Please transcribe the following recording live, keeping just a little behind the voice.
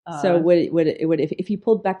So would if you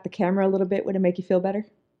pulled back the camera a little bit, would it make you feel better?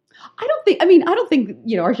 I don't think,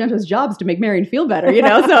 Argento's job is to make Marion feel better,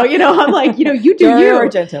 So, I'm like, you do Dario you.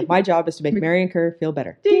 Argento. My job is to make Marion Kerr feel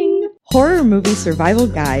better. Ding. Horror Movie Survival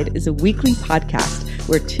Guide is a weekly podcast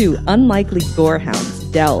where two unlikely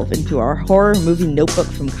gorehounds delve into our horror movie notebook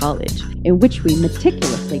from college, In which we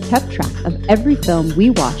meticulously kept track of every film we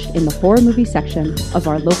watched in the horror movie section of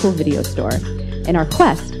our local video store, in our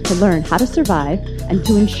quest to learn how to survive and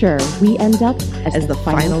to ensure we end up as the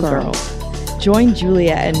final girl. Join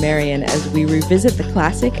Julia and Marion as we revisit the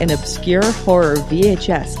classic and obscure horror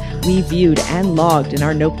VHS we viewed and logged in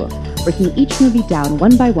our notebook, Breaking each movie down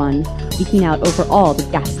one by one, geeking out over all the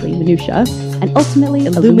ghastly minutiae, and ultimately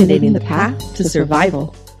illuminating the path to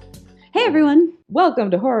survival. Hey everyone!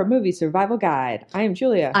 Welcome to Horror Movie Survival Guide. I am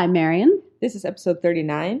Julia. I'm Marion. This is episode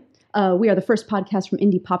 39. We are the first podcast from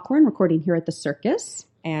Indie Popcorn, recording here at the Circus.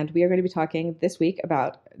 And we are going to be talking this week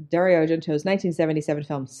about Dario Argento's 1977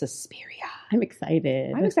 film, Suspiria. I'm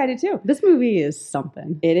excited. I'm excited too. This movie is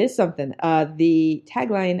something. It is something. The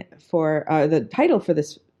tagline for, the title for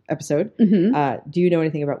this episode, do you know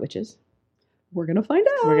anything about witches? We're going to find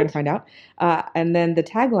out. We're going to find out. And then the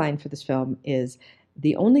tagline for this film is,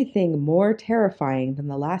 the only thing more terrifying than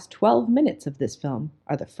the last 12 minutes of this film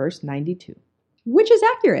are the first 92. Which is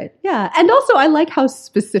accurate, yeah. And also, I like how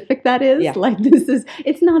specific that is. Yeah. Like,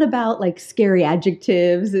 it's not about, like, scary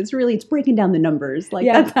adjectives. It's breaking down the numbers. Like,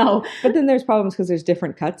 yeah. That's how. But then there's problems because there's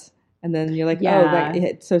different cuts. And then you're like, Yeah.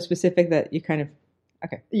 it's so specific that you kind of,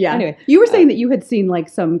 okay. Yeah. Anyway. You were saying that you had seen, like,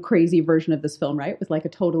 some crazy version of this film, right? With, like, a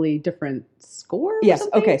totally different score? Yes.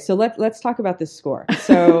 Something? Okay. So let's talk about this score.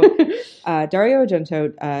 So Dario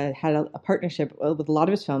Argento had a partnership with a lot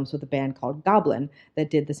of his films with a band called Goblin that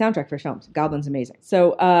did the soundtrack for his films. Goblin's amazing.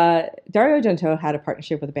 So Dario Argento had a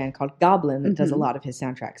partnership with a band called Goblin that does a lot of his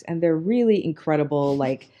soundtracks, and they're really incredible,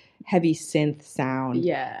 like heavy synth sound.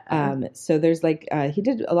 Yeah. So there's like he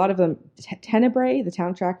did a lot of them. Tenebrae, the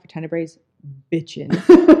soundtrack for Tenebrae is bitchin'.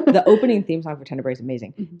 The opening theme song for Tenebrae is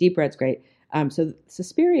amazing. Deep Red's great. So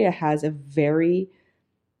Suspiria has a very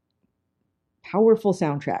powerful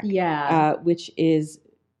soundtrack. Yeah. Which is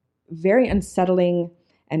very unsettling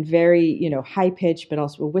and very, high pitched, but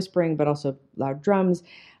also whispering, but also loud drums.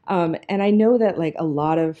 And I know that like a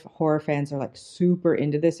lot of horror fans are like super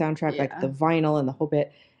into this soundtrack, like the vinyl and the whole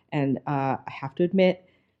bit. And I have to admit,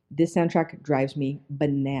 this soundtrack drives me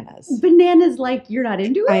bananas. Bananas, like you're not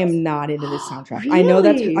into it? I am not into this soundtrack.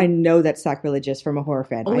 Really? I know that's sacrilegious from a horror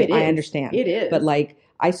fan. Oh, it is. I understand. It is. But like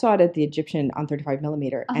I saw it at the Egyptian on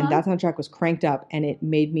 35mm, and that soundtrack was cranked up, and it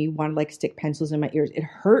made me want to like stick pencils in my ears. It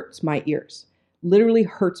hurts my ears. Literally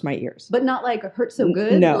hurts my ears. But not like hurt so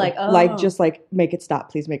good? No. Like, just like make it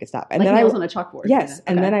stop. Please make it stop. And like then nails on a chalkboard. Yes. Kind of.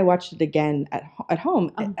 And then I watched it again at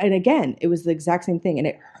home. And again, it was the exact same thing, and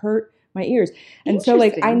it hurt my ears. And so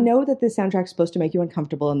like I know that this soundtrack's supposed to make you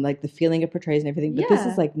uncomfortable and like the feeling it portrays and everything, but this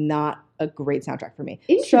is like not a great soundtrack for me.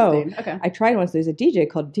 Interesting. So I tried once. There's a DJ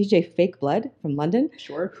called DJ Fake Blood from London,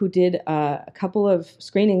 who did a couple of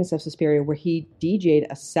screenings of Suspiria where he DJ'd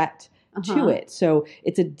a set to it. So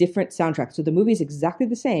it's a different soundtrack. So the movie's exactly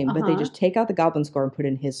the same, but they just take out the Goblin score and put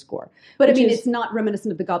in his score. But I mean, it's not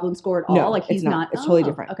reminiscent of the Goblin score at all. No, like he's not. It's totally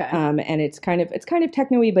different. Okay. And it's kind of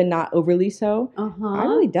techno-y, but not overly so. I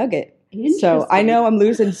really dug it. Interesting. So I know I'm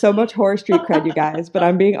losing so much horror street cred, you guys, but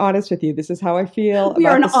I'm being honest with you. This is how I feel. We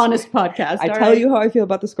are an honest podcast. I tell you how I feel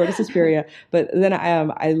about the score to Suspiria, but then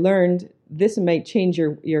I learned this might change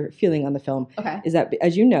your feeling on the film. Okay. Is that,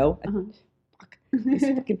 as you know,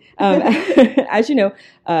 as you know,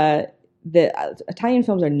 the Italian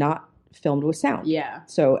films are not filmed with sound. Yeah.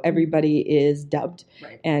 So everybody is dubbed.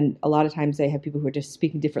 Right. And a lot of times they have people who are just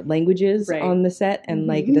speaking different languages on the set, and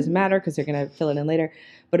like it doesn't matter because they're going to fill it in later.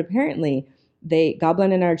 But apparently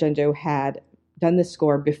Goblin and Argento had done the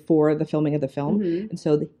score before the filming of the film. And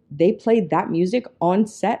so they played that music on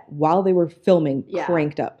set while they were filming,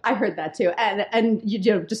 cranked up. I heard that too. And you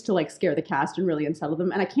know, just to like scare the cast and really unsettle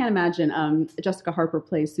them. And I can't imagine Jessica Harper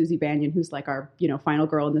plays Susie Bannion, who's like our, final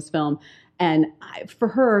girl in this film. And for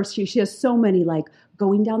her, she has so many like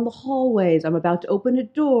going down the hallways, I'm about to open a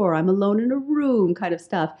door, I'm alone in a room kind of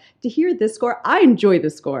stuff. To hear this score, I enjoy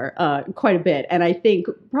this score quite a bit. And I think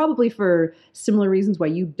probably for similar reasons why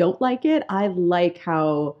you don't like it, I like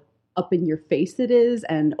how up in your face it is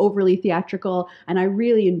and overly theatrical. And I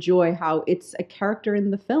really enjoy how it's a character in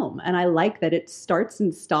the film. And I like that it starts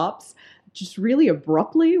and stops just really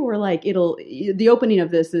abruptly, or like the opening of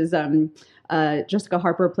this is Jessica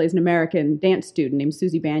Harper plays an American dance student named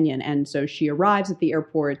Susie Bannion, and so she arrives at the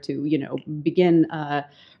airport to begin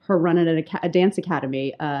her running a dance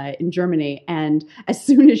academy in Germany. And as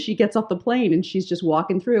soon as she gets off the plane and she's just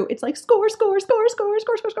walking through, it's like score, score, score, score,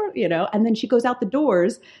 score, score, score, you know. And then she goes out the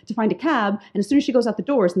doors to find a cab. And as soon as she goes out the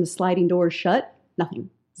doors and the sliding doors shut, nothing,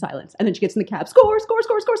 silence. And then she gets in the cab, score, score,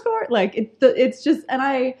 score, score, score. Like it's just, and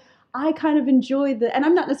I kind of enjoy and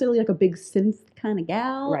I'm not necessarily like a big synth kind of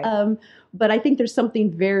gal, right. But I think there's something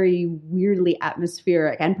very weirdly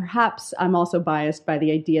atmospheric, and perhaps I'm also biased by the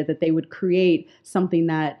idea that they would create something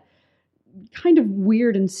that kind of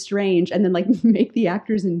weird and strange and then like make the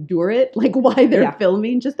actors endure it like while they're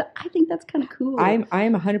filming. I think that's kind of cool. I am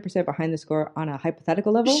 100% behind the score on a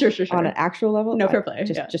hypothetical level. Sure. On an actual level, no, fair play.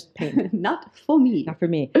 Just paint. Not for me. Not for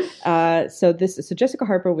me. So Jessica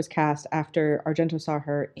Harper was cast after Argento saw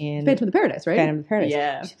her in Phantom of the Paradise, right? Phantom of the Paradise.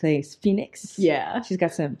 Yeah. She plays Phoenix. Yeah. She's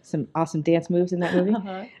got some awesome dance moves in that movie.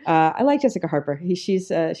 I like Jessica Harper. She's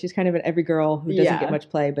kind of an every girl who doesn't get much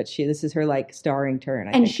play, but this is her like starring turn.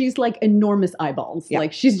 I think. She's like enormous eyeballs. Yeah.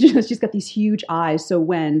 Like she's got these huge eyes. So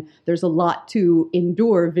when there's a lot to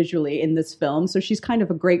endure visually in this film, so she's kind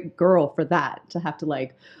of a great girl for that, to have to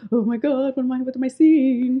like, oh my God, what am I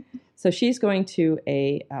seeing? So she's going to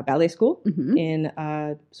a ballet school in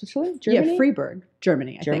Switzerland, Germany? Yeah, Freiburg,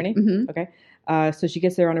 Germany. I think. Mm-hmm. Okay. So she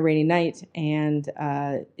gets there on a rainy night and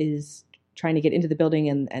is trying to get into the building,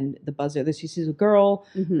 and the buzzer. She sees a girl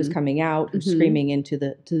who's coming out, who's screaming into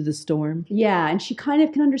the storm. Yeah, and she kind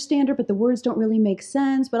of can understand her, but the words don't really make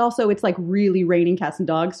sense. But also, it's like really raining cats and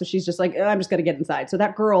dogs, so she's just like, I'm just gonna get inside. So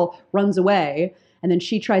that girl runs away. And then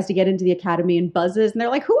she tries to get into the academy and buzzes. And they're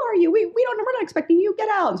like, who are you? We're not expecting you. Get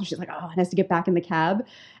out. And so she's like, and has to get back in the cab.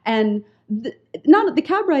 And not the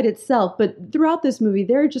cab ride itself, but throughout this movie,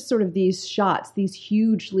 there are just sort of these shots, these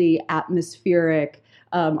hugely atmospheric.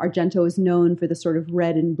 Argento is known for the sort of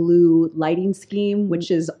red and blue lighting scheme,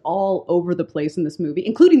 which is all over the place in this movie,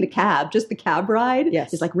 including the cab. Just the cab ride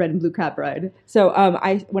is like red and blue cab ride. So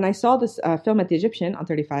when I saw this film at the Egyptian on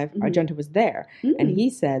 35, Argento was there, and he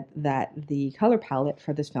said that the color palette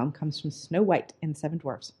for this film comes from Snow White and the Seven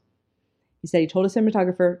Dwarfs. He said he told his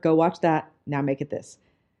cinematographer, go watch that, now make it this.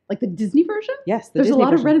 Like the Disney version? Yes, there's Disney a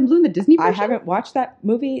lot version. of red and blue in the Disney version? I haven't watched that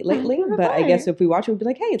movie lately, but I guess if we watch it, we'll be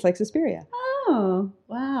like, hey, it's like Suspiria. Oh,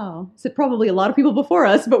 wow. So probably a lot of people before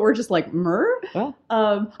us, but we're just like, Well,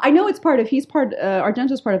 I know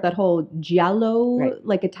Argento's part of that whole giallo,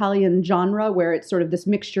 like Italian genre, where it's sort of this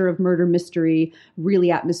mixture of murder mystery,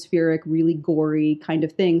 really atmospheric, really gory kind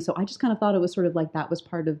of thing. So I just kind of thought it was sort of like that was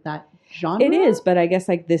part of that genre. It is, but I guess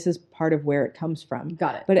like this is part of where it comes from.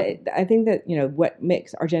 Got it. But I think that, what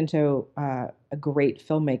makes Argento a great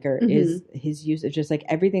filmmaker is his use of just like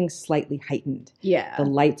everything's slightly heightened. Yeah. The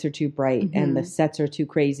lights are too bright and the sets are too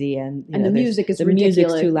crazy and the music is ridiculous.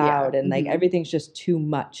 Music's too loud and like everything's just too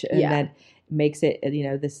much, and that makes it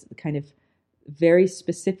this kind of very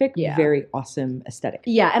specific, very awesome aesthetic.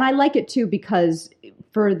 Yeah, and I like it too because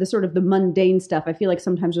for the sort of the mundane stuff, I feel like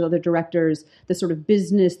sometimes with other directors, the sort of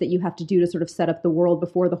business that you have to do to sort of set up the world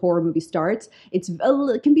before the horror movie starts, it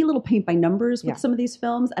can be a little paint by numbers with some of these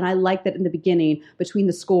films. And I like that in the beginning, between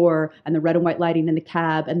the score and the red and white lighting in the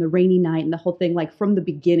cab and the rainy night and the whole thing, like from the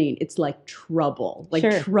beginning, it's like trouble.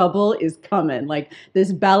 Like trouble is coming. Like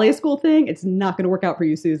this ballet school thing, it's not going to work out for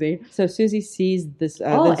you, Susie. So Susie sees this,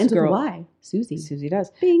 this ends girl. With a Y. Susie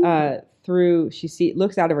does. Bing.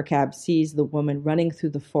 Looks out of her cab, sees the woman running through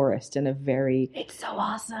the forest in it's so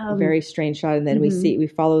awesome, very strange shot, and then we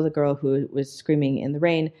follow the girl who was screaming in the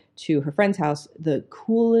rain to her friend's house, the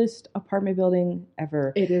coolest apartment building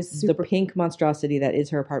ever. It is super. The pink monstrosity that is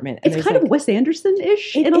her apartment. And it's kind of Wes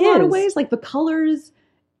Anderson-ish in a lot of ways, like the colors.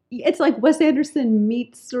 It's like Wes Anderson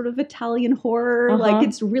meets sort of Italian horror. Like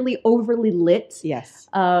it's really overly lit. Yes.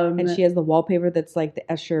 And she has the wallpaper that's like the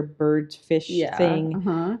Escher bird fish thing.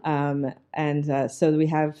 So we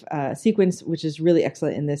have a sequence which is really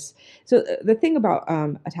excellent in this. So the thing about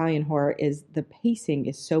Italian horror is the pacing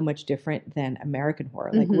is so much different than American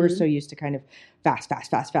horror. Like we're so used to kind of fast.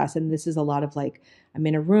 And this is a lot of like, I'm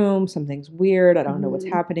in a room, something's weird, I don't know what's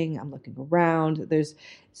happening, I'm looking around.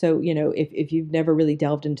 So if you've never really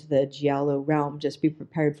delved into the giallo realm, just be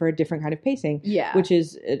prepared for a different kind of pacing, which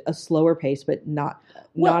is a slower pace, but not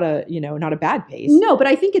a bad pace. No, but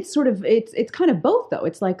I think it's sort of it's kind of both though.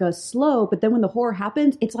 It's like a slow, but then when the horror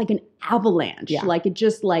happens, it's like an avalanche. Like it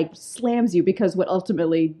just like slams you, because what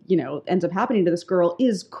ultimately ends up happening to this girl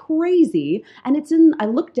is crazy. And I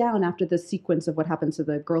looked down after the sequence of what happens to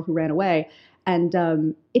the girl who ran away,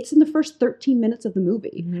 and it's in the first 13 minutes of the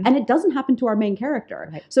movie, and it doesn't happen to our main character.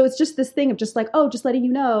 Right. So it's just this thing of just like, just letting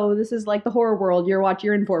you know, this is like the horror world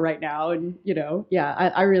you're in for right now. And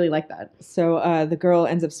I really like that. So the girl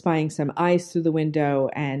ends up spying some eyes through the window,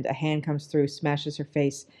 and a hand comes through, smashes her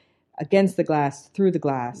face, against the glass, through the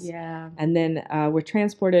glass. Yeah. And then we're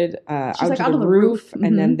transported out like, to out the on the roof, roof.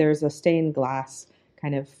 and then Mhm. there's a stained glass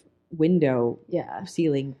kind of window Yeah.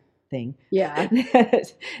 ceiling thing. Yeah.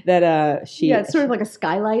 that she. Yeah, it's sort of like a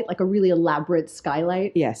skylight, like a really elaborate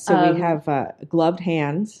skylight. Yes, so we have gloved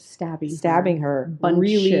hands Stabbing her.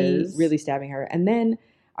 really, Bunches. really stabbing her. And then,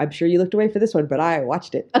 I'm sure you looked away for this one, but I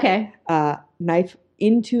watched it. Okay. Knife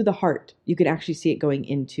into the heart. You can actually see it going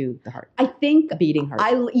into the heart. I think Beating heart.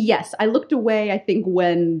 I looked away. I think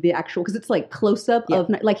when the actual, because it's like close up of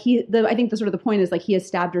like I think the sort of the point is like he has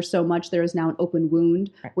stabbed her so much there is now an open wound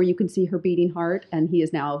where you can see her beating heart, and he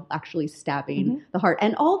is now actually stabbing the heart.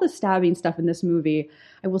 And all the stabbing stuff in this movie,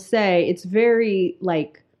 I will say, it's very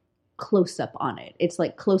like close up on it. It's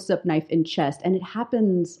like close up knife in chest, and it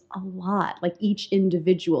happens a lot, like each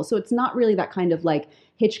individual. So it's not really that kind of like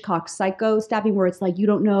Hitchcock Psycho stabbing where it's like you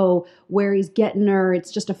don't know where he's getting her.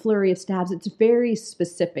 It's just a flurry of stabs. It's very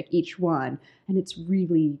specific, each one, and it's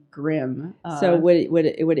really grim. So would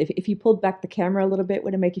it if you pulled back the camera a little bit,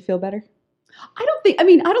 would it make you feel better? I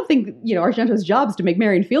don't think Argento's job is to make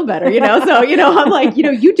Marion feel better, so I'm like, you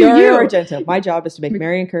do Dario you. Argento, my job is to make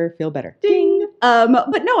Marion Kerr feel better. Ding.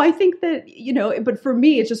 But no, I think that, but for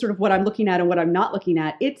me, it's just sort of what I'm looking at and what I'm not looking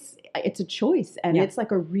at. It's a choice, and it's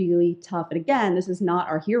like a really tough, and again, this is not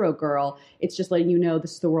our hero girl. It's just letting you know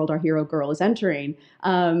this is the world our hero girl is entering.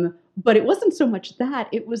 But it wasn't so much that,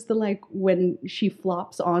 it was the like when she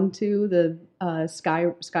flops onto the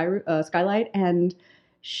skylight and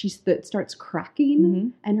starts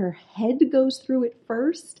cracking and her head goes through it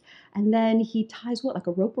first, and then he ties like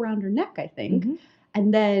a rope around her neck, I think.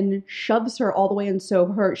 And then shoves her all the way in. So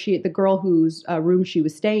the girl whose room she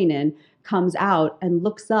was staying in comes out and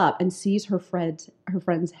looks up and sees her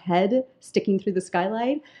friend's head sticking through the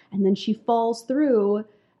skylight. And then she falls through,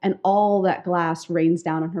 and all that glass rains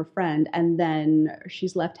down on her friend. And then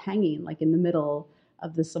she's left hanging like in the middle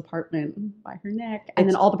of this apartment by her neck. And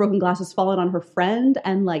then all the broken glass has fallen on her friend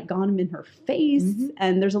and like gone in her face.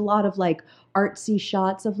 And there's a lot of like artsy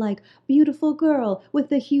shots of like beautiful girl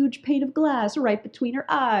with a huge pane of glass right between her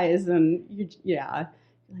eyes. And you're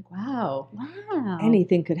like, wow.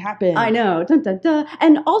 Anything could happen. I know. Dun, dun, dun.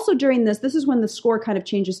 And also during this is when the score kind of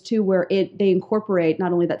changes too, where they incorporate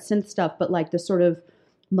not only that synth stuff, but like the sort of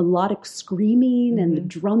melodic screaming and the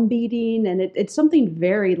drum beating. And it's something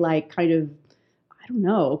very like kind of, I don't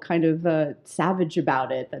know, kind of savage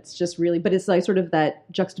about it. That's just really, but it's like sort of that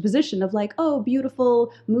juxtaposition of like, oh,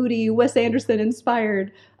 beautiful, moody, Wes Anderson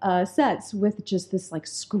inspired sets with just this like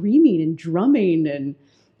screaming and drumming, and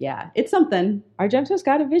it's something. Argento's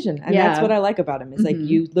got a vision, and that's what I like about him. Is like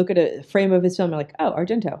you look at a frame of his film, and you're like, oh,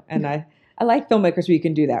 Argento, and I like filmmakers where you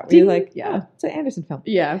can do that. Where you're like, oh, it's an Anderson film.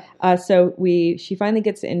 Yeah. So she finally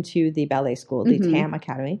gets into the ballet school, the TAM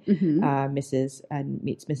Academy. Meets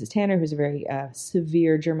Mrs. Tanner, who's a very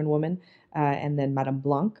severe German woman, and then Madame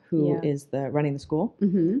Blanc, who is running the school.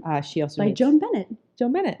 She also meets Joan Bennett.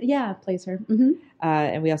 Joan Bennett, plays her.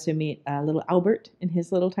 And we also meet little Albert in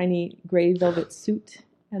his little tiny gray velvet suit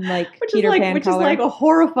and like which Peter Pan is collar. like a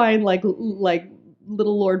horrifying like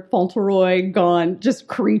little Lord Fauntleroy gone, just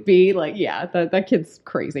creepy. Like, that kid's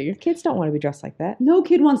crazy. Kids don't want to be dressed like that. No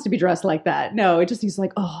kid wants to be dressed like that. No, he's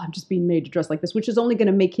like, oh, I'm just being made to dress like this, which is only going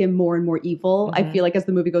to make him more and more evil. I feel like as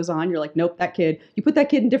the movie goes on, you're like, nope, that kid, you put that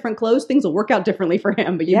kid in different clothes, things will work out differently for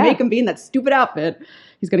him. But you make him be in that stupid outfit,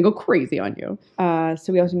 he's going to go crazy on you.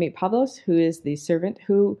 So we also meet Pavlos, who is the servant,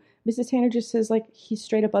 who Mrs. Tanner just says, like, he's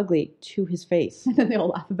straight up ugly to his face. And then they all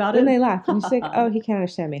laugh about it. And they laugh. And he's like, oh, he can't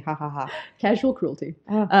understand me. Ha, ha, ha. Casual cruelty.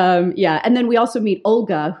 Oh. And then we also meet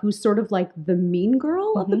Olga, who's sort of like the mean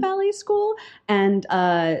girl of the ballet school. And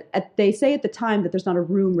they say at the time that there's not a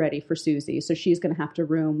room ready for Susie. So she's going to have to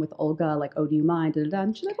room with Olga, like, oh, do you mind?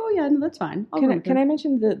 And she's like, oh, yeah, no, that's fine. Can I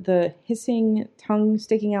mention the hissing, tongue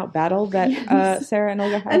sticking out battle that Sarah and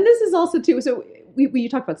Olga have? And this is also, too, so... you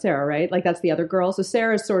talked about Sarah, right? Like, that's the other girl. So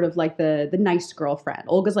Sarah's sort of like the nice girlfriend.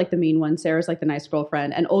 Olga's like the mean one. Sarah's like the nice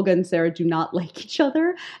girlfriend. And Olga and Sarah do not like each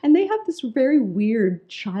other. And they have this very weird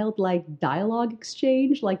childlike dialogue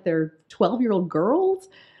exchange, like they're 12-year-old girls.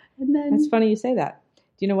 And then... That's funny you say that. Do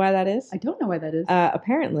you know why that is? I don't know why that is.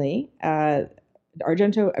 Apparently,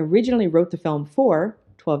 Argento originally wrote the film for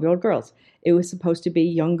 12-year-old girls. It was supposed to be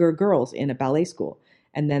younger girls in a ballet school.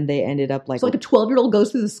 And then they ended up like... So like a 12-year-old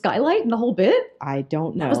goes through the skylight and the whole bit? I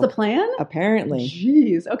don't know. That was the plan? Apparently.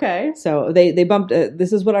 Jeez, okay. So they bumped...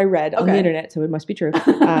 this is what I read on the internet, so it must be true.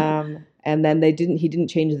 And then he didn't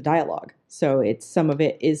change the dialogue. So some of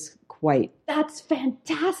it is quite... That's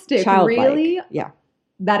fantastic. Childlike. Really? Yeah.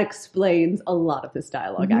 that explains a lot of this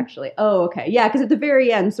dialogue, actually. Oh, okay. Yeah, because at the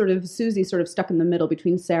very end, sort of Susie sort of stuck in the middle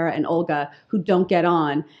between Sarah and Olga, who don't get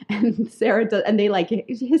on. And Sarah does, and they like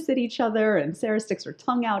hiss at each other, and Sarah sticks her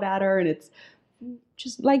tongue out at her, and it's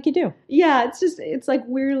just like you do. Yeah, it's like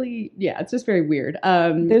weirdly, yeah, it's just very weird.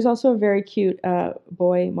 There's also a very cute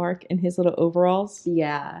boy, Mark, in his little overalls.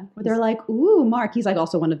 Yeah, where they're like, ooh, Mark. He's like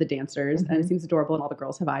also one of the dancers, and it seems adorable, and all the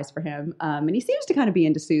girls have eyes for him. And he seems to kind of be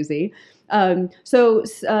into Susie. So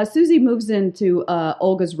Susie moves into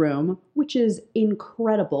Olga's room, which is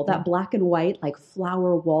incredible. That black and white, like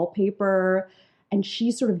flower wallpaper. And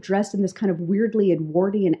she's sort of dressed in this kind of weirdly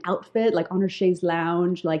Edwardian outfit, like on her chaise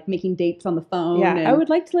lounge, like making dates on the phone. Yeah, and I would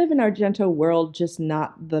like to live in Argento world, just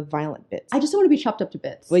not the violent bits. I just don't want to be chopped up to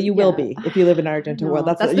bits. Well, you will be if you live in Argento world.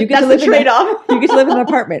 That's you get to live the trade-off. You get to live in an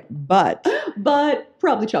apartment, but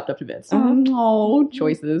probably chopped up to bits. Oh,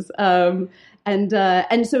 choices. And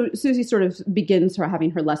so Susie sort of begins her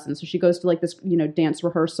having her lessons. So she goes to like this, dance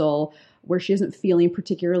rehearsal where she isn't feeling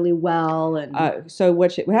particularly well. And so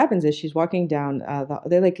what happens is she's walking down.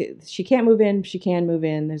 They're like, she can't move in, she can move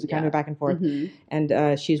in. There's a kind of back and forth,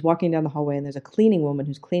 and she's walking down the hallway, and there's a cleaning woman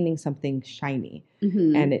who's cleaning something shiny,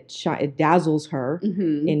 and it dazzles her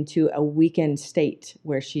into a weakened state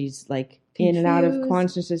where she's like in and out of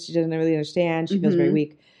consciousness. She doesn't really understand. She feels very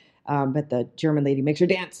weak. But the German lady makes her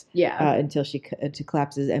dance until she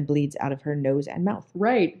collapses and bleeds out of her nose and mouth.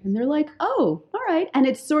 Right. And they're like, oh, all right. And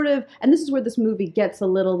it's sort of, and this is where this movie gets a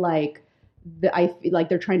little like, I feel like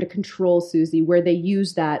they're trying to control Susie, where they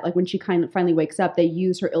use that, like when she kind of finally wakes up, they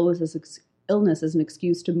use her illness as an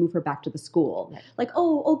excuse to move her back to the school. Right. Like,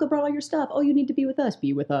 oh, Olga brought all your stuff. Oh, you need to be with us.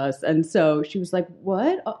 Be with us. And so she was like,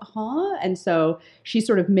 what? And so she's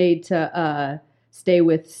sort of made to stay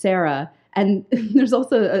with Sarah. And there's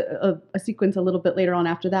also a sequence a little bit later on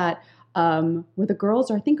after that where the girls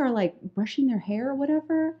are like brushing their hair or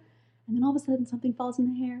whatever. And then all of a sudden something falls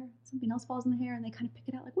in the hair, something else falls in the hair, and they kind of pick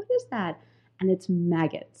it out like, what is that? And it's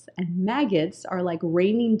maggots. And maggots are like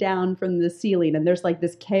raining down from the ceiling. And there's like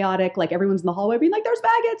this chaotic, like everyone's in the hallway being like, there's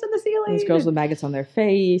maggots in the ceiling. And these girls with maggots on their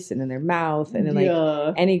face and in their mouth. And then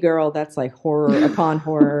like any girl, that's like horror upon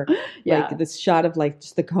horror. Like this shot of like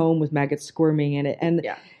just the comb with maggots squirming in it. And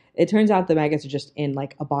it turns out the maggots are just in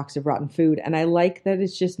like a box of rotten food. And I like that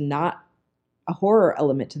it's just not a horror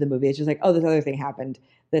element to the movie. It's just like, oh, this other thing happened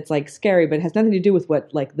that's like scary, but it has nothing to do with what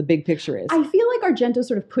like the big picture is. I feel like Argento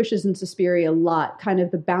sort of pushes in Suspiria a lot, kind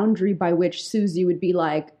of the boundary by which Susie would be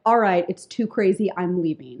like, all right, it's too crazy, I'm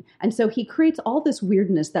leaving. And so he creates all this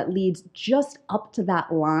weirdness that leads just up to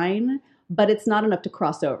that line, but it's not enough to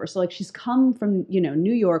cross over. So like she's come from,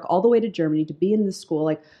 New York all the way to Germany to be in this school.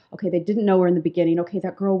 Like, okay, they didn't know her in the beginning. Okay,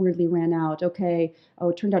 that girl weirdly ran out. Okay, oh,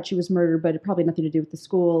 it turned out she was murdered, but it probably nothing to do with the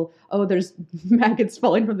school. Oh, there's maggots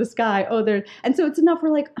falling from the sky. And so it's enough.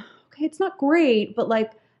 We're like, okay, it's not great, but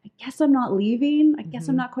like, I guess I'm not leaving. I guess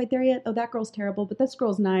I'm not quite there yet. Oh, that girl's terrible, but this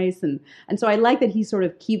girl's nice. And so I like that he sort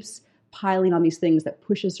of keeps piling on these things that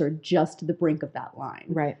pushes her just to the brink of that line.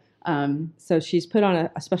 Right. So she's put on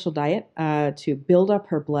a special diet to build up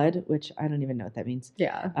her blood, which I don't even know what that means.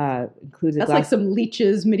 Yeah. Includes That's like some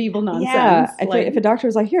leeches, medieval nonsense. Yeah. If a doctor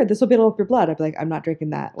was like, here, this will build up your blood, I'd be like, I'm not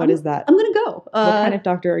drinking that. What is that? I'm going to go. What kind of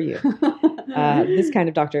doctor are you? This kind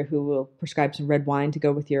of doctor who will prescribe some red wine to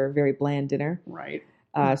go with your very bland dinner. Right.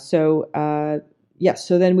 So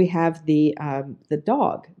then we have the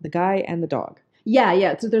dog, the guy and the dog.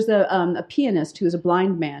 Yeah. So there's a pianist who is a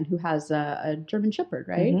blind man who has a German Shepherd,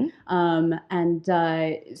 right?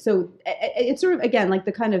 So it's sort of, again, like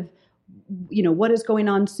the kind of, what is going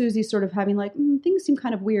on? Susie's sort of having like, things seem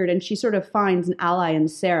kind of weird. And she sort of finds an ally in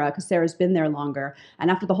Sarah because Sarah's been there longer. And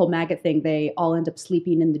after the whole maggot thing, they all end up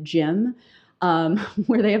sleeping in the gym.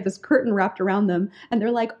 Where they have this curtain wrapped around them. And they're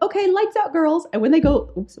like, okay, lights out, girls. And when they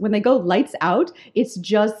go lights out, it's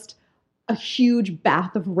just a huge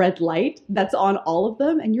bath of red light that's on all of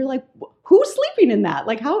them, and you're like, who's sleeping in that?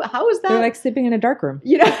 Like, how is that? They're like sleeping in a dark room.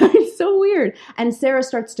 It's so weird. And Sarah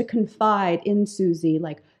starts to confide in Susie,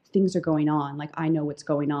 like, things are going on. Like, I know what's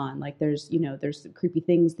going on. Like, there's creepy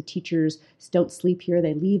things. The teachers don't sleep here.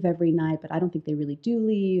 They leave every night, but I don't think they really do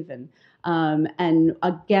leave. And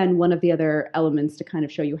again, one of the other elements to kind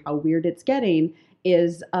of show you how weird it's getting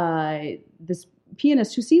is this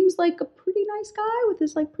pianist who seems like a pretty nice guy with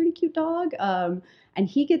this like pretty cute dog, and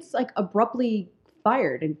he gets like abruptly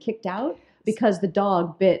fired and kicked out because the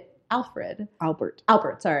dog bit Albert,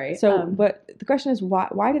 sorry. So but the question is,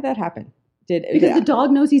 why did that happen? Because the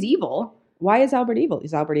dog knows he's evil. Why is Albert evil?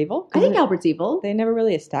 Is Albert evil? I think Albert's evil. They never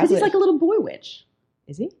really established. Because he's like a little boy witch.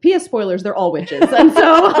 Is he? P.S. spoilers, they're all witches. And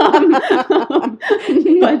so,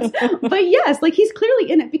 but yes, like he's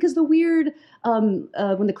clearly in it because the weird,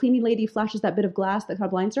 when the cleaning lady flashes that bit of glass that kind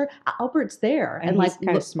of blinds her, Albert's there. And like, he's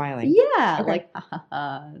kind of smiling. Yeah. Okay. Like,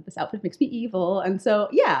 this outfit makes me evil. And so,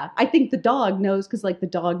 yeah, I think the dog knows because like the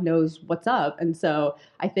dog knows what's up. And so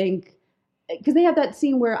I think, because they have that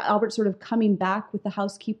scene where Albert's sort of coming back with the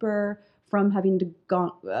housekeeper from having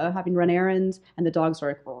run errands, and the dog's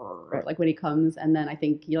sort of like when he comes, and then I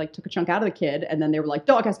think he like took a chunk out of the kid, and then they were like,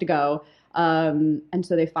 dog has to go, and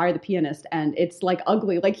so they fire the pianist, and it's like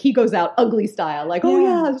ugly, like he goes out ugly style, like oh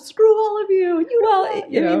yeah, screw all of you. I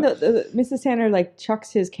mean, Mrs. Tanner like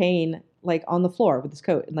chucks his cane like on the floor with his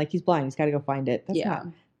coat, and like he's blind, he's got to go find it.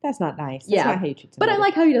 That's not nice. That's not how you treat somebody. But I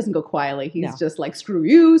like how he doesn't go quietly. He's just like, screw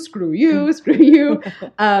you, screw you, screw you.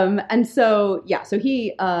 And so, so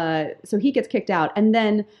he gets kicked out. And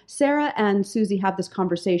then Sarah and Susie have this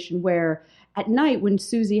conversation where at night when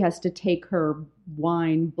Susie has to take her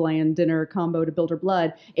wine, bland dinner combo to build her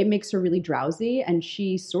blood, it makes her really drowsy. And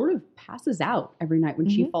she sort of passes out every night when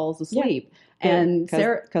she falls asleep. Yeah. And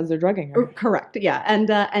Sarah, because they're drugging her. Correct. Yeah.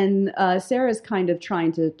 And Sarah's kind of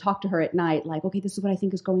trying to talk to her at night, like, okay, this is what I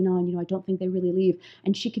think is going on. You know, I don't think they really leave.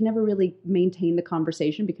 And she can never really maintain the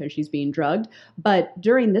conversation because she's being drugged. But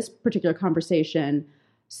during this particular conversation,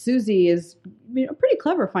 Susie is a pretty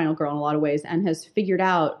clever final girl in a lot of ways and has figured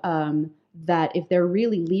out that if they're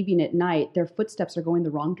really leaving at night, their footsteps are going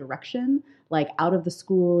the wrong direction. Like out of the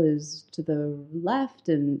school is to the left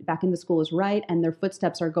and back in the school is right. And their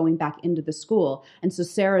footsteps are going back into the school. And so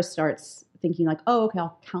Sarah starts thinking like, oh, okay,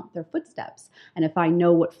 I'll count their footsteps. And if I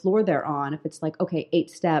know what floor they're on, if it's like, okay, 8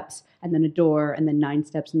 steps and then a door and then 9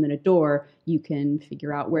 steps and then a door, you can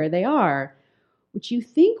figure out where they are. Which you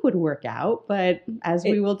think would work out, but as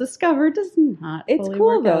we will discover, does not. It's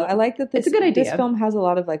cool though. I like that it's a good idea. This film has a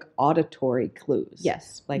lot of like auditory clues.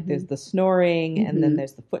 Yes, like there's the snoring, and then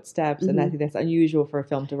there's the footsteps, and I think that's unusual for a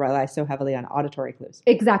film to rely so heavily on auditory clues.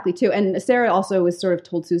 Exactly too. And Sarah also was sort of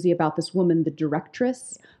told Susie about this woman, the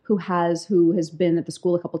directress, who has been at the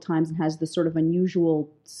school a couple times and has this sort of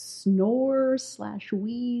unusual snore /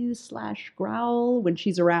 wheeze / growl when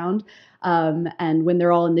she's around. And when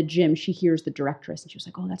they're all in the gym, she hears the directress, and she was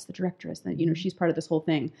like, "Oh, that's the directress." That she's part of this whole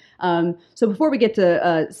thing. So before we get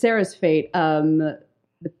to Sarah's fate, the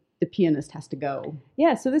pianist has to go.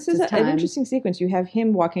 Yeah. So this is an interesting sequence. You have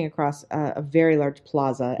him walking across a very large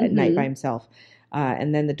plaza at night by himself.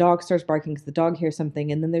 And then the dog starts barking because the dog hears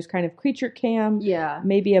something. And then there's kind of creature cam. Yeah.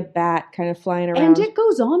 Maybe a bat kind of flying around. And it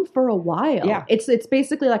goes on for a while. Yeah. It's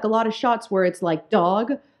basically like a lot of shots where it's like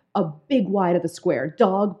dog, a big wide of the square,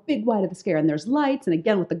 dog, big wide of the square. And there's lights. And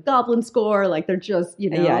again, with the goblin score, like they're just,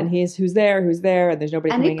 Yeah. And he's who's there. And there's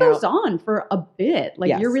nobody coming out. And it goes on for a bit.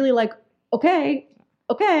 Like you're really like, okay.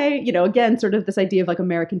 Again, sort of this idea of like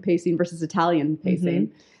American pacing versus Italian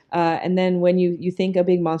pacing. And then when you think a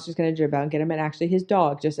big monster's going to drip out and get him, and actually his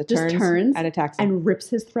dog just turns and attacks him. And rips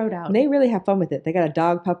his throat out. And they really have fun with it. They got a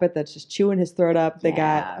dog puppet that's just chewing his throat up. They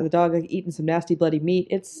got the dog like, eating some nasty bloody meat.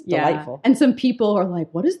 It's delightful. And some people are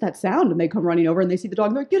like, what is that sound? And they come running over and they see the dog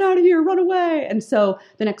and they're like, get out of here, run away. And so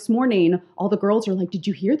the next morning, all the girls are like, did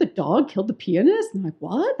you hear the dog killed the pianist? And I'm like,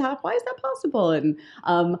 what? Why is that possible? And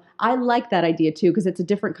I like that idea too, because it's a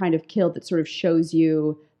different kind of kill that sort of shows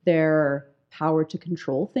you their power to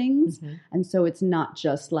control things. And so it's not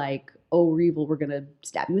just like, oh, we're evil, we're going to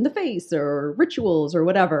stab you in the face, or rituals or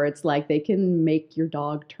whatever. It's like they can make your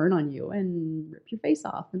dog turn on you and rip your face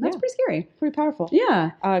off. And that's pretty scary. Pretty powerful.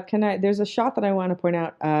 Yeah. There's a shot that I want to point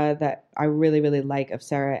out that I really, really like of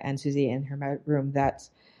Sarah and Susie in her room.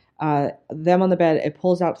 That's them on the bed. It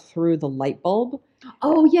pulls out through the light bulb.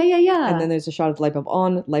 Oh, yeah. And then there's a shot of the light bulb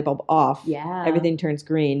on, light bulb off. Yeah. Everything turns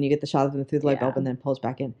green. You get the shot of them through the light bulb and then pulls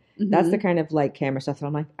back in. That's the kind of like camera stuff that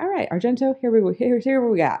I'm like, all right, Argento, here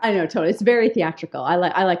we got. I know, totally. It's very theatrical. I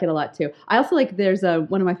like it a lot too. I also like, there's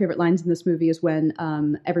one of my favorite lines in this movie is when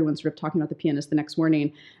everyone's sort of talking about the pianist the next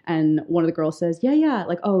morning, and one of the girls says, yeah,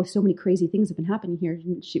 like, oh, so many crazy things have been happening here.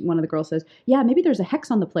 And one of the girls says, yeah, maybe there's a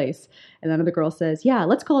hex on the place. And another girl says, yeah,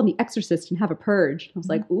 let's call him the Exorcist and have a purge. I was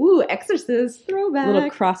like, ooh, Exorcist, throwback. Little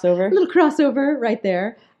crossover right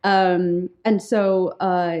there. And so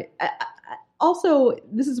also,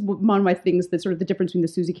 this is one of my things that sort of the difference between the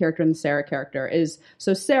Susie character and the Sarah character is,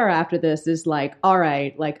 so Sarah after this is like, all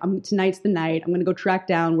right, like tonight's the night. I'm going to go track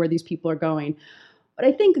down where these people are going. But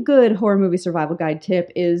I think a good horror movie survival guide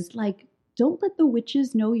tip is like, don't let the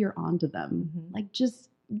witches know you're onto them. Like just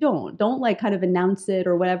don't like kind of announce it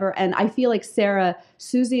or whatever. And I feel like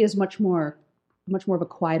Susie is much more much more of a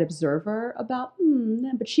quiet observer about,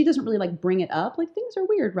 but she doesn't really like bring it up. Like things are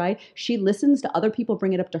weird, right? She listens to other people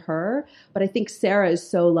bring it up to her. But I think Sarah is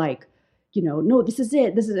so like, no, this is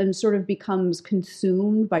it. This is, and sort of becomes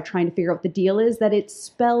consumed by trying to figure out what the deal is, that it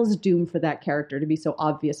spells doom for that character to be so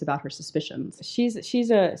obvious about her suspicions.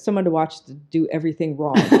 She's someone to watch to do everything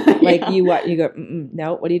wrong. Like you go,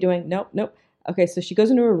 no, what are you doing? Nope. Okay, so she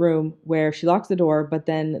goes into a room where she locks the door, but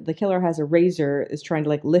then the killer has a razor, is trying to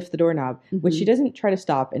like lift the doorknob, which she doesn't try to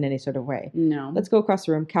stop in any sort of way. No. Let's go across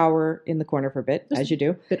the room, cower in the corner for a bit, Just as you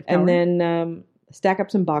do, bit of and power. then stack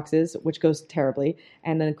up some boxes, which goes terribly,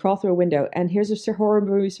 and then crawl through a window. And here's a horror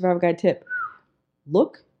movie survival guide tip: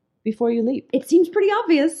 look before you leap. It seems pretty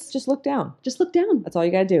obvious. Just look down. Just look down. That's all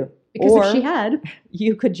you gotta do. Because or if she had,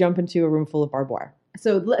 you could jump into a room full of barbed wire.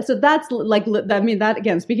 So that's like, I mean, that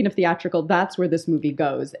again, speaking of theatrical, that's where this movie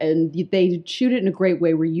goes. And they shoot it in a great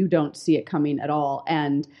way where you don't see it coming at all.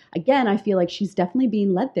 And again, I feel like she's definitely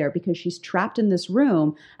being led there because she's trapped in this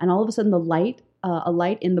room and all of a sudden a light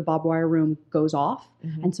in the barbed wire room goes off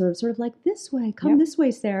and sort of like, this way, come this way,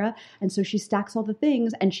 Sarah. And so she stacks all the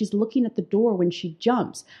things and she's looking at the door when she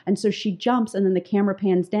jumps. And so she jumps and then the camera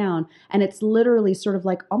pans down and it's literally sort of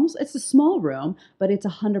like almost, it's a small room, but it's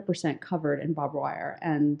 100% covered in barbed wire.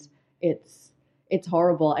 And it's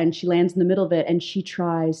horrible. And she lands in the middle of it and she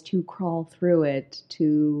tries to crawl through it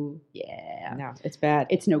No, it's bad.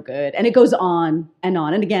 It's no good. And it goes on and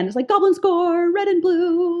on. And again, it's like Goblin score, red and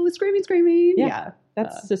blue, screaming. Yeah.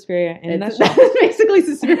 That's Suspiria in a nutshell. That's basically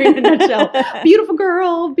Suspiria in a nutshell. Beautiful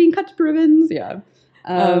girl being cut to ribbons. Yeah.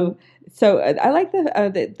 So I like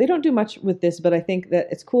they don't do much with this, but I think that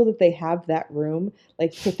it's cool that they have that room,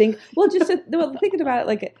 like to think. Well, thinking about it,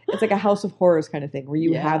 like it's like a House of Horrors kind of thing, where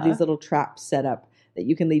you have these little traps set up that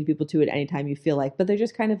you can lead people to at any time you feel like, but they're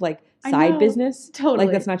just kind of like side business. Totally.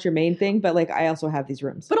 Like that's not your main thing, but like I also have these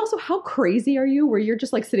rooms. But also, how crazy are you where you're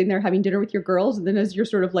just like sitting there having dinner with your girls and then as you're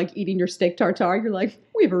sort of like eating your steak tartare, you're like,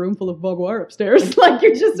 we have a room full of barbed wire upstairs. Like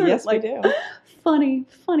you're just sort yes, of like, we do. funny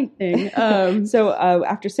thing. So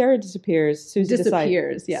after Sarah disappears, Susie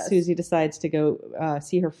decides to go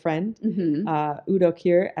see her friend, Udo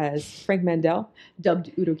Kier as Frank Mandel.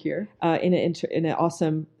 Dubbed Udo Kier. In an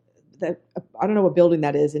awesome... I don't know what building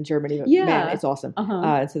that is in Germany, but man, it's awesome.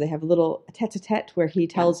 And so they have a little tete-a-tete where he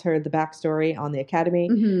tells her the backstory on the academy.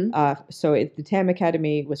 The TAM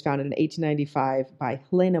Academy was founded in 1895 by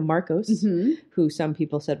Helena Marcos, who some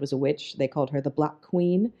people said was a witch. They called her the Black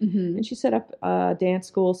Queen. And she set up a dance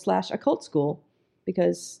school / occult school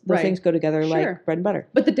because those things go together like bread and butter.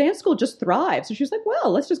 But the dance school just thrives. So she was like,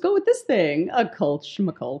 well, let's just go with this thing. Occult,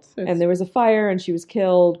 schmuccult. And there was a fire and she was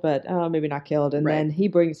killed, but maybe not killed. And then he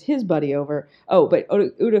brings his buddy over. Oh, but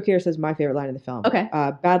Udo Kier says my favorite line in the film. Okay.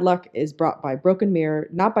 Bad luck is brought by broken mirror,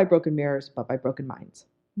 not by broken mirrors, but by broken minds.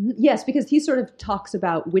 Yes, because he sort of talks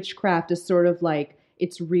about witchcraft as sort of like,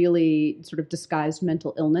 it's really sort of disguised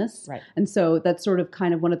mental illness. Right. And so that's sort of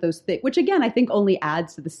kind of one of those things, which again, I think only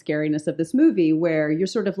adds to the scariness of this movie where you're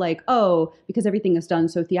sort of like, oh, because everything is done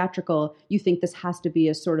so theatrical, you think this has to be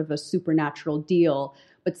a sort of a supernatural deal.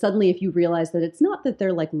 But suddenly if you realize that it's not that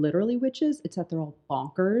they're like literally witches, it's that they're all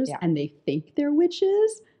bonkers and they think they're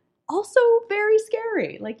witches. Also very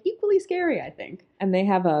scary, like equally scary, I think. And they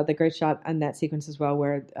have the great shot on that sequence as well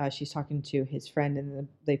where she's talking to his friend and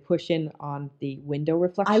they push in on the window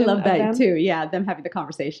reflection. I love that too. Yeah, them having the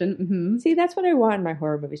conversation. See, that's what I want in my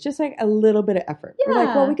horror movies. Just like a little bit of effort. Yeah. We're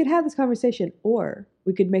like, well, we could have this conversation or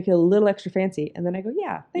we could make it a little extra fancy. And then I go,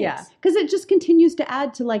 yeah, thanks. Yeah, because it just continues to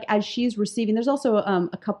add to like as she's receiving. There's also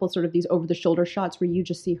a couple sort of these over the shoulder shots where you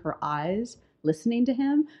just see her eyes listening to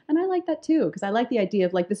him. And I like that too, because I like the idea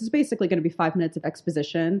of like, this is basically going to be 5 minutes of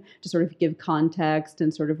exposition to sort of give context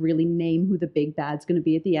and sort of really name who the big bad's going to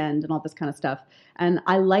be at the end and all this kind of stuff. And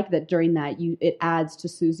I like that during that, it adds to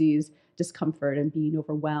Susie's discomfort and being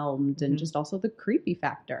overwhelmed and just also the creepy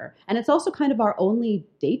factor. And it's also kind of our only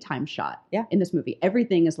daytime shot in this movie.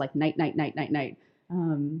 Everything is like night.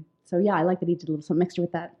 So yeah, I like that he did a little something extra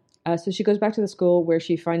with that. So she goes back to the school where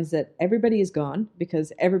she finds that everybody is gone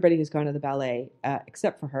because everybody has gone to the ballet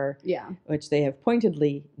except for her. Yeah. Which they have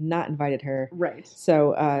pointedly not invited her. Right.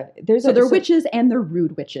 So they're witches and they're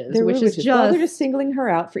rude witches. They're which rude is witches. just... Well, they're just singling her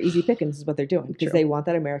out for easy pickings is what they're doing because True. they want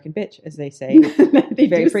that American bitch, as they say they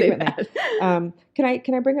very do frequently. Say that.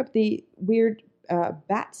 Can I bring up the weird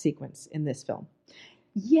bat sequence in this film?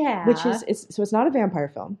 Yeah. Which is it's not a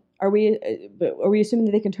vampire film. Are we assuming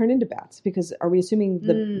that they can turn into bats? Because are we assuming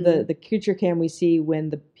the creature cam we see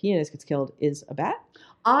when the pianist gets killed is a bat?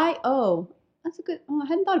 That's a good. Oh, I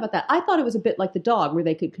hadn't thought about that. I thought it was a bit like the dog, where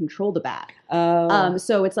they could control the bat. Oh,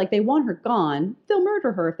 So it's like they want her gone. They'll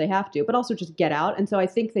murder her if they have to, but also just get out. And so I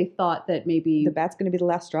think they thought that maybe the bat's going to be the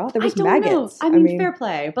last straw. There was I don't maggots. know. I mean, fair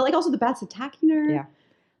play, but like also the bat's attacking her. Yeah.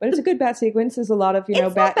 But it's a good bat sequence. There's a lot of, It's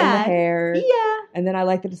not bat in the bad. hair. Yeah. And then I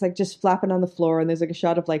like that it's like just flapping on the floor, and there's like a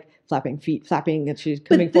shot of like flapping feet, flapping, and she's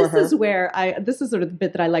coming But for her. this is sort of the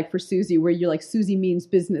bit that I like for Susie, where you're like, Susie means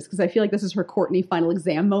business, because I feel like this is her Courtney final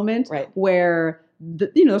exam moment, Right. where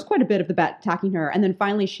there's quite a bit of the bat attacking her, and then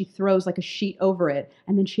finally she throws like a sheet over it,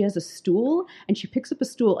 and then she has a stool, and she picks up a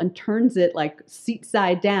stool and turns it like seat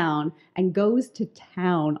side down and goes to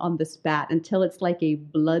town on this bat until it's like a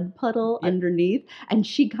blood puddle underneath, and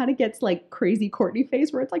she kind of gets like crazy Courtney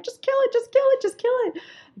face where it's like, just kill it, just kill it, just kill it.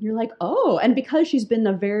 And you're like, oh, and because she's been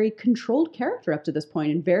a very controlled character up to this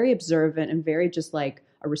point and very observant and very just like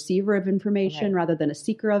a receiver of information rather than a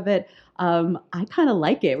seeker of it, I kind of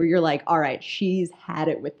like it, where you're like, all right, she's had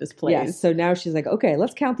it with this place. Yes. So now she's like, okay,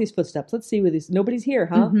 let's count these footsteps. Let's see where these. Nobody's here,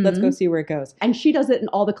 huh? Mhm. Let's go see where it goes. And she does it in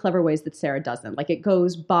all the clever ways that Sarah doesn't. Like it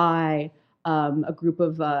goes by a group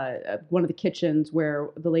of one of the kitchens where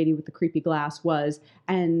the lady with the creepy glass was,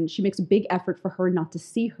 and she makes a big effort for her not to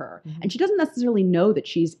see her. Mhm. And she doesn't necessarily know that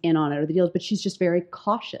she's in on it or the deals, but she's just very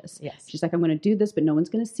cautious. Yes. She's like, I'm going to do this, but no one's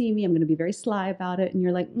going to see me. I'm going to be very sly about it. And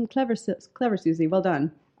you're like, clever, Susie. Well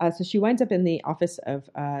done. So she winds up in the office of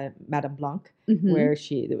Madame Blanc, Mhm. where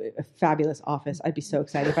a fabulous office. I'd be so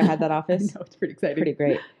excited if I had that I office. know, it's pretty exciting. Pretty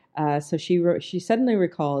great. So she suddenly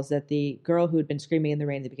recalls that the girl who had been screaming in the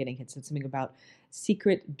rain at the beginning had said something about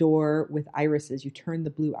secret door with irises. You turn the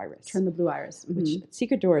blue iris. Turn the blue iris. Mhm. Which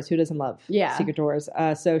secret doors? Who doesn't love Yeah. secret doors?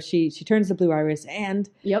 So she turns the blue iris and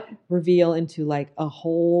Yep. reveal into like a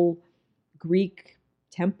whole Greek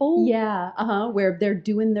temple. Yeah, where they're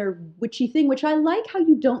doing their witchy thing, which I like how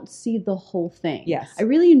you don't see the whole thing. Yes. I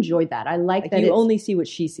really enjoyed that. I like that you it's- only see what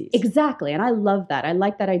she sees. Exactly, and I love that. I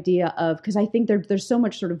like that idea of, because I think there's so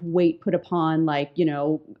much sort of weight put upon, like,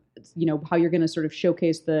 how you're going to sort of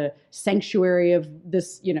showcase the sanctuary of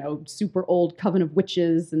this, super old coven of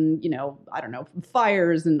witches and, I don't know,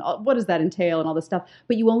 fires and what does that entail and all this stuff.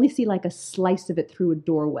 But you only see like a slice of it through a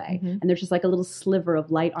doorway. Mhm. And there's just like a little sliver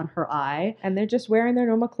of light on her eye. And they're just wearing their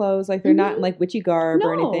normal clothes. Like they're not in like witchy garb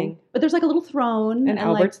or anything. But there's like a little throne. And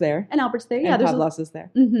Albert's there. And Albert's there. Yeah, And there's Pavlos is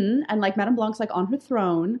there. and like Madame Blanc's like on her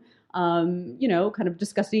throne, kind of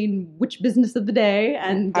discussing which business of the day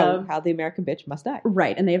and How the American bitch must die.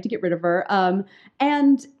 right, and they have to get rid of her.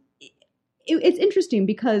 And it's interesting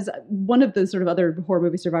because one of the sort of other horror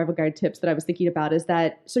movie survival guide tips that I was thinking about is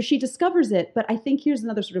that, so she discovers it, but I think here's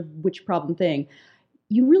another sort of witch problem thing.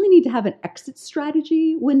 You really need to have an exit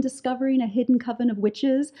strategy when discovering a hidden coven of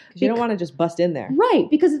witches. Because you don't want to just bust in there. Right,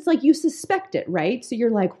 because it's like you suspect it, right? So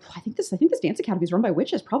you're like, I think this dance academy is run by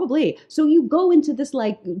witches, probably. So you go into this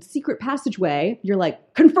like secret passageway. You're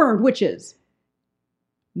like, confirmed witches.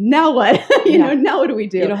 Now what? Now what do we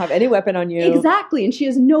do? You don't have any weapon on you. Exactly, and she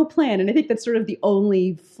has no plan. And I think that's sort of the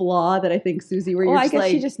only flaw that I think, Susie, where Well, you're I just guess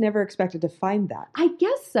like, she just never expected to find that. I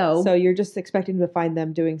guess so. So you're just expecting to find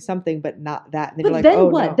them doing something, but not that. And then but you're like, then oh,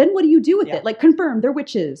 what? no. Then what do you do with Yeah. it? Like, confirmed, they're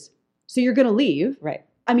witches. So you're going to leave. Right.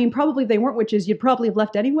 I mean, probably if they weren't witches, you'd probably have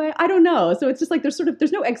left anyway. I don't know. So it's just like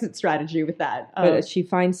there's no exit strategy with that. But she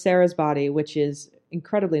finds Sarah's body, which is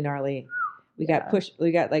incredibly gnarly. We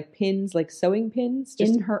got like pins, like sewing pins.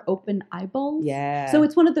 Just, in her open eyeballs. yeah. So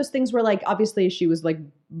it's one of those things where, like, obviously she was like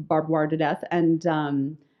barbed wire to death, and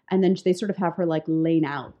then they sort of have her like laying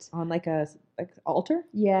out on like a altar.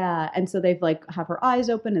 Yeah, and so they've like have her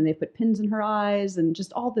eyes open, and they put pins in her eyes, and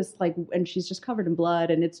just all this like, and she's just covered in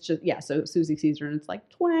blood, and it's just So Susie sees her, and it's like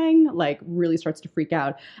twang, like really starts to freak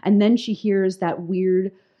out, and then she hears that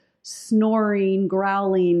weird snoring,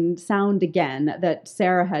 growling sound again that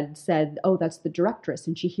Sarah had said, oh, that's the directress,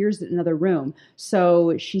 and she hears it in another room.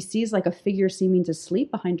 So she sees like a figure seeming to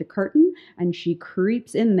sleep behind a curtain, and she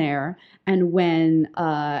creeps in there. And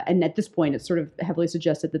and at this point, it's sort of heavily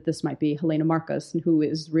suggested that this might be Helena Marcos, who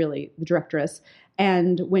is really the directress.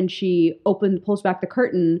 And when she pulls back the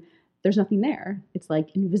curtain, there's nothing there. It's like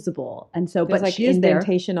invisible. And so, There's but like she is there.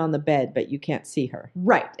 indentation on the bed, but you can't see her.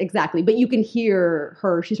 Right, exactly. But you can hear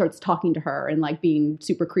her. She starts talking to her and like being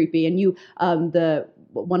super creepy. And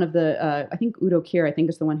I think Udo Kier, I think,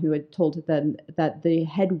 is the one who had told them that the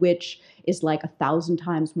head witch is like 1,000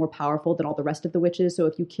 times more powerful than all the rest of the witches. So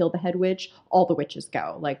if you kill the head witch, all the witches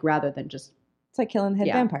go, like rather than just. It's like killing the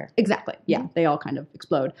head vampire. Exactly. Yeah, Mm-hmm. they all kind of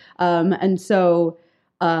explode. And so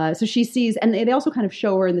she sees, and they also kind of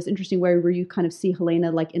show her in this interesting way where you kind of see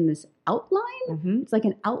Helena like in this outline. Mm-hmm. It's like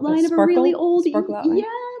an outline of a sparkle- really old, sparkle outline. yeah,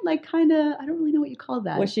 Like kind of, I don't really know what you call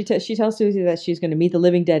that. Well, she tells Susie that she's going to meet the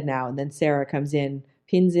living dead now, and then Sarah comes in,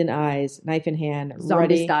 pins in eyes, knife in hand,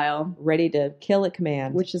 Zombie style, ready to kill at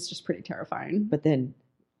command. which is just pretty terrifying. But then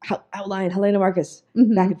outline Helena Marcus,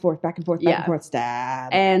 Mhm. back and forth, back and forth, back Yeah. and forth, stab.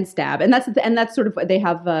 And stab, and that's sort of they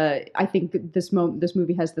have. I think this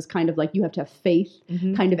movie has this kind of like you have to have faith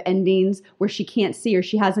Mhm. kind of endings where she can't see or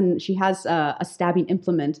she has a stabbing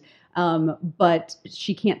implement, but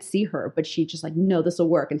she can't see her, but she just like, no, this will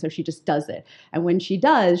work, and so she just does it. And when she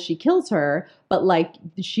does, she kills her, but like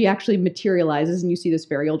she actually materializes, and you see this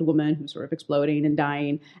very old woman who's sort of exploding and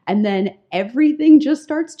dying, and then everything just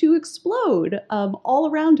starts to explode all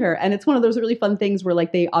around her. And it's one of those really fun things where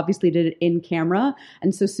like they obviously did it in camera,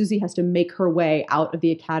 and so Susie has to make her way out of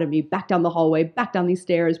the academy, back down the hallway, back down these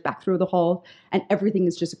stairs, back through the hall, and everything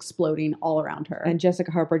is just exploding all around her. And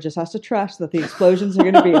Jessica Harper just has to trust that the explosions are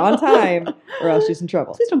going to be on time, or else she's in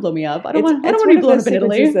trouble. Please don't blow me up. I don't want It's to one be of blown those up in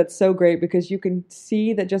Italy. sequences that's so great because you can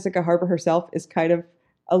see that Jessica Harper herself is kind of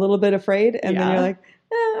a little bit afraid, and then Yeah. you're like,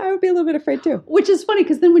 I would be a little bit afraid too. Which is funny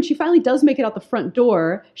because then when she finally does make it out the front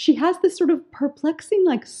door, she has this sort of perplexing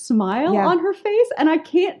like smile Yeah. on her face. And I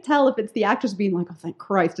can't tell if it's the actress being like, oh, thank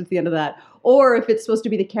Christ, it's the end of that. Or if it's supposed to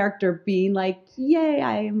be the character being like, yay,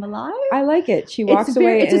 I am alive. I like it. She walks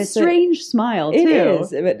away. It's and a strange smile, too. It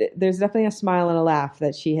is, but there's definitely a smile and a laugh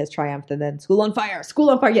that she has triumphed, and then school on fire. School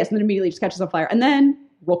on fire, yes, and then immediately just catches on fire. And then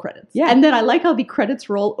roll credits. Yeah. And then I like how the credits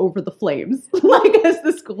roll over the flames, like as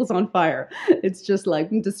the school's on fire. It's just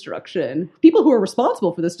like destruction. People who are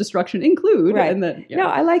responsible for this destruction include. Right. And then, yeah. No,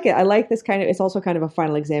 I like it. I like this kind of, it's also kind of a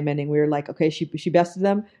final exam ending where you're like, okay, she bested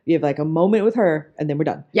them. We have like a moment with her, and then we're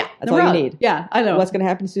done. Yeah. That's then all we're you out. need. Yeah, I know. What's going to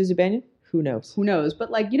happen to Susie Bannion? Who knows? Who knows?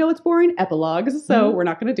 But like, it's boring epilogues, so Mhm. we're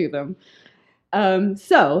not going to do them.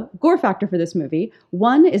 So, gore factor for this movie.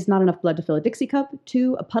 1 is not enough blood to fill a Dixie cup.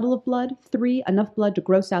 2, a puddle of blood. 3, enough blood to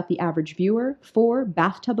gross out the average viewer. 4,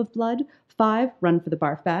 bathtub of blood. 5, run for the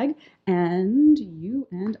barf bag. And you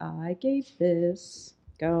and I gave this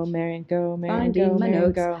Go, Marion, go, Marion, finding go, my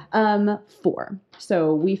Marion, notes. go. 4.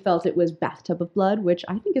 So we felt it was bathtub of blood, which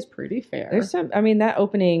I think is pretty fair. There's some, I mean, that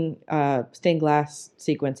opening stained glass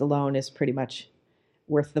sequence alone is pretty much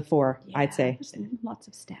worth the 4, Yeah, I'd say. there's lots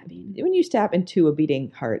of stabbing. When you stab into a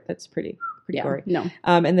beating heart, that's pretty Yeah, gory. no.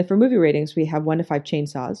 And then for movie ratings, we have 1 to 5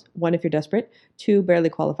 chainsaws. 1 if you're desperate. 2 barely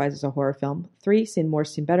qualifies as a horror film. 3 seen more,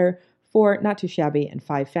 seen better. 4 not too shabby. And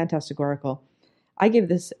 5 fantasticorical. I give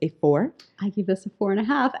this a 4. I give this a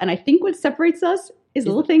 4.5, and I think what separates us is a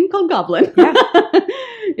little thing called Goblin. Yeah.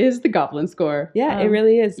 Is the Goblin score. Yeah, it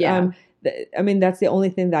really is. yeah. I mean, that's the only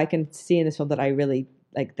thing that I can see in this film that I really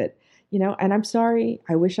like. That, and I'm sorry.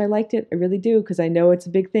 I wish I liked it. I really do, because I know it's a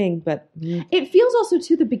big thing. But It feels also,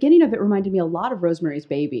 too, the beginning of it reminded me a lot of Rosemary's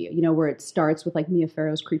Baby, where it starts with like Mia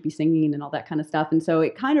Farrow's creepy singing and all that kind of stuff. And so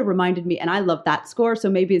it kind of reminded me, and I love that score. So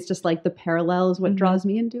maybe it's just like the parallels, what Mhm. draws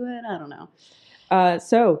me into it. I don't know.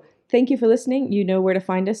 So thank you for listening. You know where to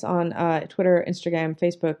find us on Twitter, Instagram,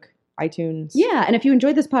 Facebook, iTunes. Yeah. And if you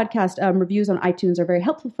enjoyed this podcast, reviews on iTunes are very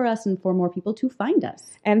helpful for us and for more people to find us.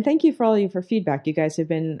 And thank you for all of you for feedback. You guys have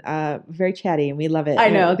been very chatty, and we love it. I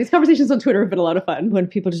know. These conversations on Twitter have been a lot of fun. When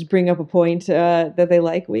people just bring up a point that they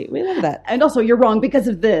like, we love that. And also, you're wrong because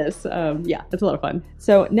of this. Yeah, it's a lot of fun.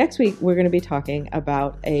 So next week, we're going to be talking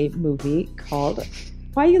about a movie called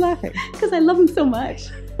Why Are You Laughing? Because I love him so much.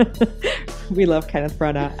 We love Kenneth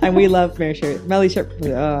Branagh, and we love Melly Sharp.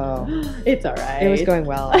 Oh, It's all right. it was going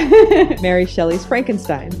well. Mary Shelley's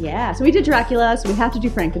Frankenstein. Yeah, so we did Dracula, so we have to do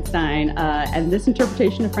Frankenstein. And this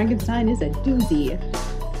interpretation of Frankenstein is a doozy.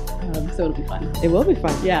 So it'll be fun. It will be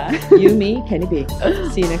fun. Yeah. You, me, Kenny B.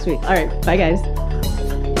 See you next week. All right. Bye, guys.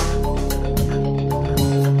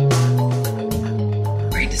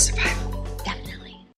 We're into survival.